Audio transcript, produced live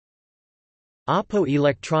Oppo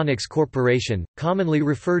Electronics Corporation, commonly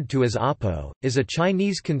referred to as Oppo, is a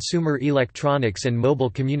Chinese consumer electronics and mobile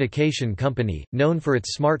communication company, known for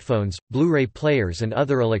its smartphones, Blu-ray players and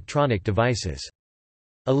other electronic devices.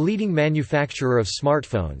 A leading manufacturer of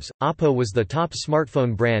smartphones, Oppo was the top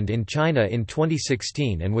smartphone brand in China in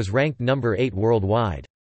 2016 and was ranked number 8 worldwide.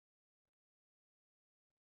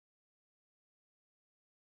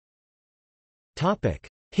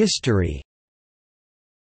 History.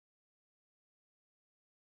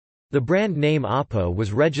 The brand name Oppo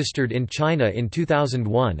was registered in China in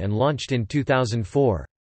 2001 and launched in 2004.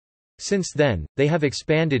 Since then, they have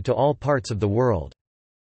expanded to all parts of the world.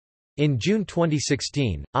 In June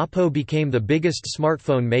 2016, Oppo became the biggest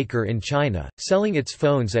smartphone maker in China, selling its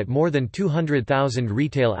phones at more than 200,000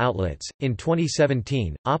 retail outlets. In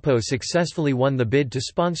 2017, Oppo successfully won the bid to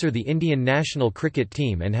sponsor the Indian national cricket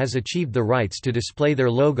team and has achieved the rights to display their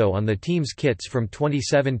logo on the team's kits from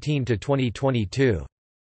 2017 to 2022.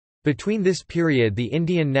 Between this period, the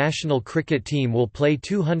Indian national cricket team will play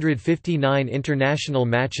 259 international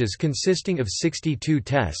matches consisting of 62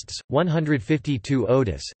 tests, 152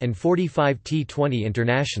 ODIs, and 45 T20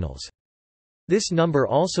 internationals. This number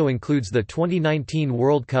also includes the 2019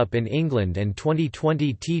 World Cup in England and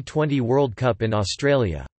 2020 T20 World Cup in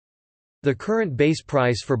Australia. The current base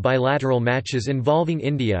price for bilateral matches involving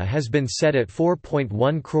India has been set at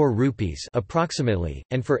 4.1 crore rupees approximately,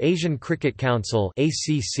 and for Asian Cricket Council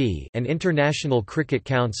 (ACC) and International Cricket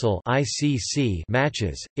Council (ICC)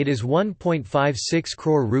 matches, it is 1.56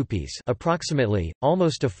 crore rupees approximately,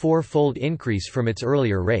 almost a four-fold increase from its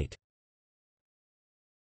earlier rate.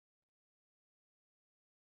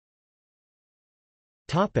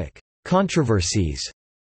 Topic: Controversies.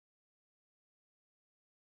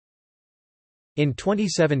 In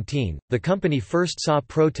 2017, the company first saw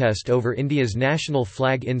protest over India's national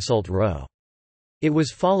flag insult row. It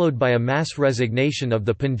was followed by a mass resignation of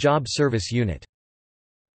the Punjab service unit.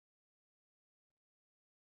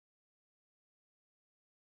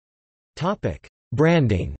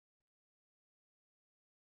 Branding.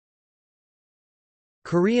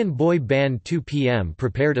 Korean boy band 2PM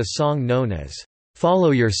prepared a song known as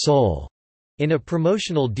 "Follow Your Soul" in a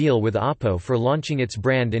promotional deal with Oppo for launching its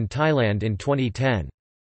brand in Thailand in 2010.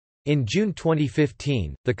 In June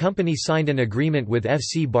 2015, the company signed an agreement with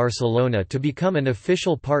FC Barcelona to become an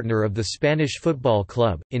official partner of the Spanish football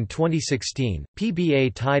club. In 2016,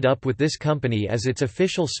 PBA tied up with this company as its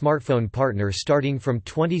official smartphone partner starting from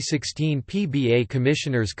 2016 PBA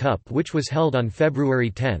Commissioners' Cup, which was held on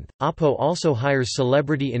February 10. Oppo also hires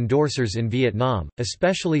celebrity endorsers in Vietnam,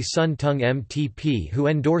 especially Sun Tung MTP, who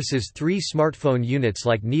endorses 3 smartphone units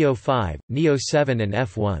like Neo 5, Neo 7 and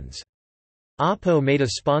F1s. Oppo made a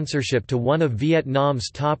sponsorship to one of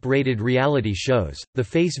Vietnam's top-rated reality shows, The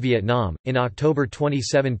Face Vietnam. In October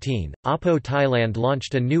 2017, Oppo Thailand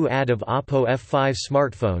launched a new ad of Oppo F5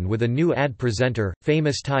 smartphone with a new ad presenter,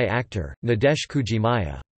 famous Thai actor, Nadesh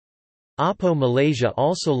Kujimaya. Oppo Malaysia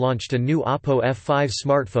also launched a new Oppo F5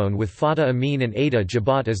 smartphone with Fatah Amin and Ada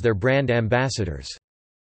Jabat as their brand ambassadors.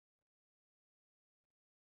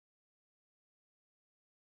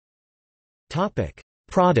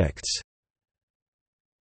 Products.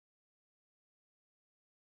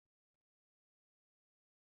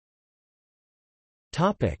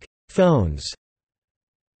 Phones.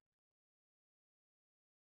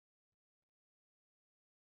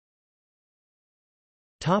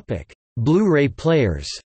 Blu-ray players.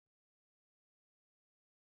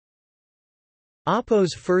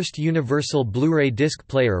 Oppo's first universal Blu-ray disc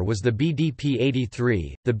player was the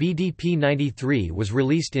BDP-83. The BDP-93 was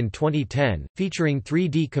released in 2010, featuring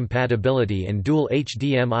 3D compatibility and dual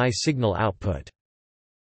HDMI signal output.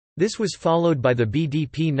 This was followed by the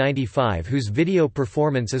BDP-95, whose video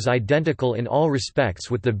performance is identical in all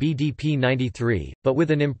respects with the BDP-93, but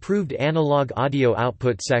with an improved analog audio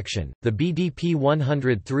output section. The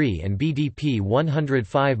BDP-103 and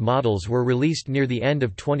BDP-105 models were released near the end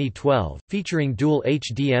of 2012, featuring dual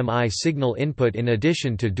HDMI signal input in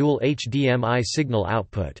addition to dual HDMI signal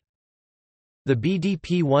output. The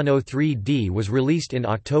BDP-103D was released in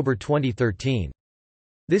October 2013.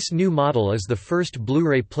 This new model is the first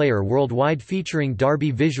Blu-ray player worldwide featuring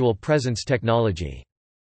Dolby Visual Presence technology.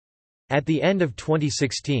 At the end of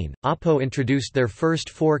 2016, Oppo introduced their first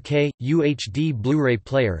 4K, UHD Blu-ray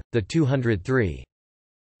player, the 203.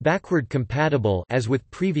 Backward compatible as with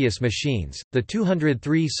previous machines, the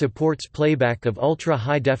 203 supports playback of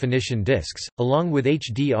ultra-high-definition discs, along with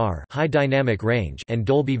HDR high dynamic range and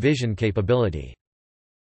Dolby Vision capability.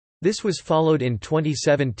 This was followed in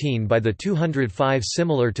 2017 by the 205,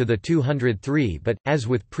 similar to the 203 but, as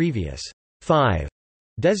with previous 5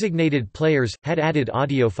 designated players, had added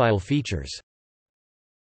audiophile features.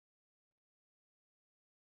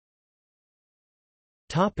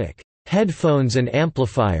 Headphones and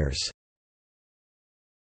amplifiers.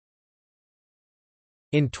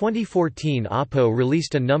 In 2014, Oppo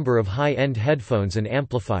released a number of high-end headphones and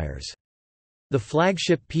amplifiers. The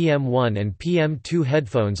flagship PM1 and PM2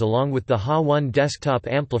 headphones along with the Ha-1 desktop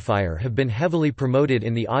amplifier have been heavily promoted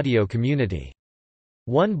in the audio community.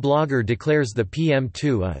 One blogger declares the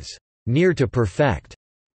PM2 is near to perfect.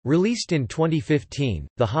 Released in 2015,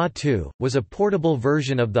 the Ha-2 was a portable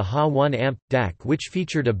version of the Ha-1 amp DAC which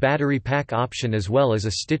featured a battery pack option as well as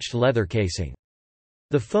a stitched leather casing.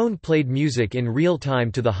 The phone played music in real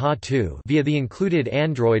time to the Ha-2 via the included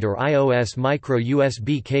Android or iOS micro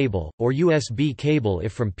USB cable, or USB cable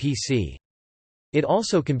if from PC. It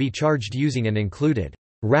also can be charged using an included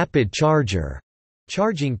rapid charger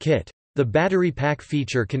charging kit. The battery pack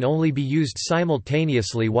feature can only be used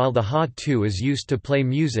simultaneously while the Ha-2 is used to play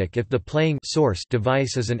music if the playing source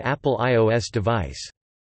device is an Apple iOS device.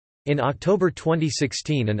 In October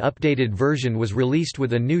 2016 an updated version was released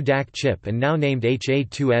with a new DAC chip and now named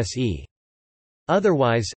HA2SE.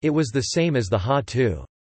 Otherwise, it was the same as the Ha-2.